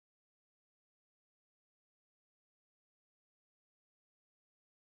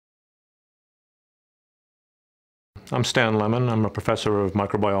I'm Stan M. I'm a professor of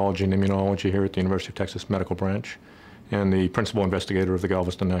microbiology and immunology here at the University of Texas Medical Branch and the principal investigator of the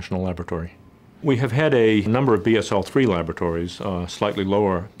Galveston National Laboratory. We have had a number of BSL4 laboratories, slightly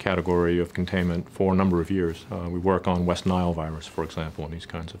lower category of containment, for a number of years. We work on West Nile virus, for example, in these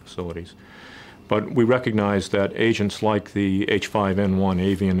kinds of facilities. But we recognize that agents like the H5N1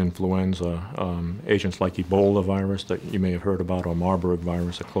 avian influenza, agents like Ebola virus that you may have heard about, or Marburg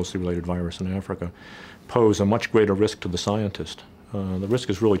virus, a closely related virus in Africa, pose a much greater risk to the scientist. The risk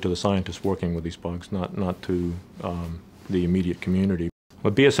is really to the scientists working with these bugs, not to the immediate community.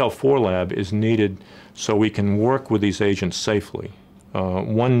 The BSL4 lab is needed so we can work with these agents safely.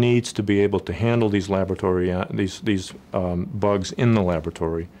 One needs to be able to handle these bugs in the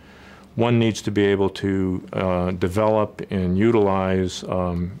laboratory. One needs to be able to develop and utilize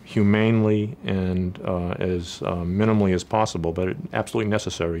humanely and as minimally as possible, but absolutely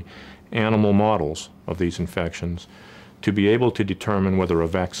necessary, animal models of these infections to be able to determine whether a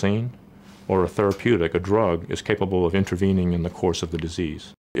vaccine or a therapeutic, a drug, is capable of intervening in the course of the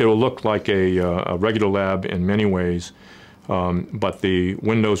disease. It will look like a regular lab in many ways, but the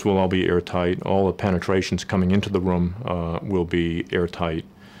windows will all be airtight. All the penetrations coming into the room will be airtight.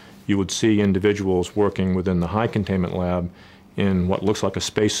 You would see individuals working within the high containment lab in what looks like a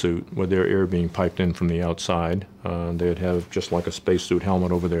spacesuit with their air being piped in from the outside. They'd have just like a spacesuit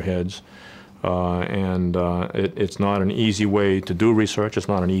helmet over their heads. It's not an easy way to do research. It's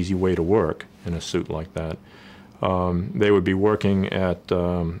not an easy way to work in a suit like that. They would be working at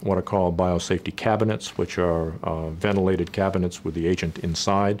what are called biosafety cabinets, which are ventilated cabinets with the agent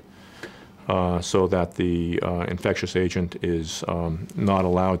inside, so that the infectious agent is not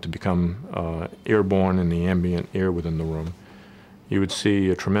allowed to become airborne in the ambient air within the room. You would see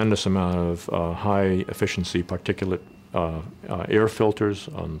a tremendous amount of high-efficiency particulate air filters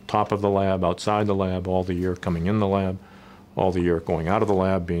on top of the lab, outside the lab, all the air coming in the lab, all the air going out of the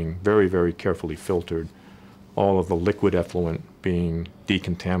lab being very, very carefully filtered, all of the liquid effluent being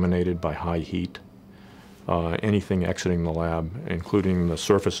decontaminated by high heat, anything exiting the lab, including the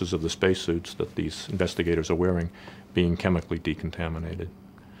surfaces of the spacesuits that these investigators are wearing, being chemically decontaminated.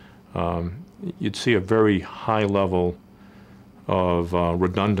 You'd see a very high level of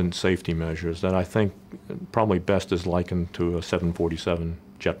redundant safety measures that I think probably best is likened to a 747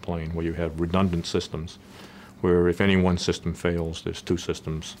 jet plane, where you have redundant systems, where if any one system fails, there's two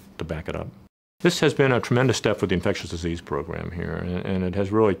systems to back it up. This has been a tremendous step for the infectious disease program here, and it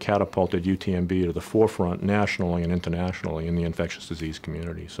has really catapulted UTMB to the forefront nationally and internationally in the infectious disease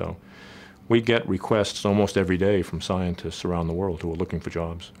community. So we get requests almost every day from scientists around the world who are looking for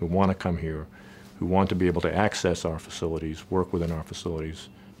jobs, who want to come here, who want to be able to access our facilities, work within our facilities,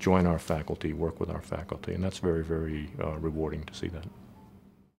 join our faculty, work with our faculty, and that's very, very rewarding to see that.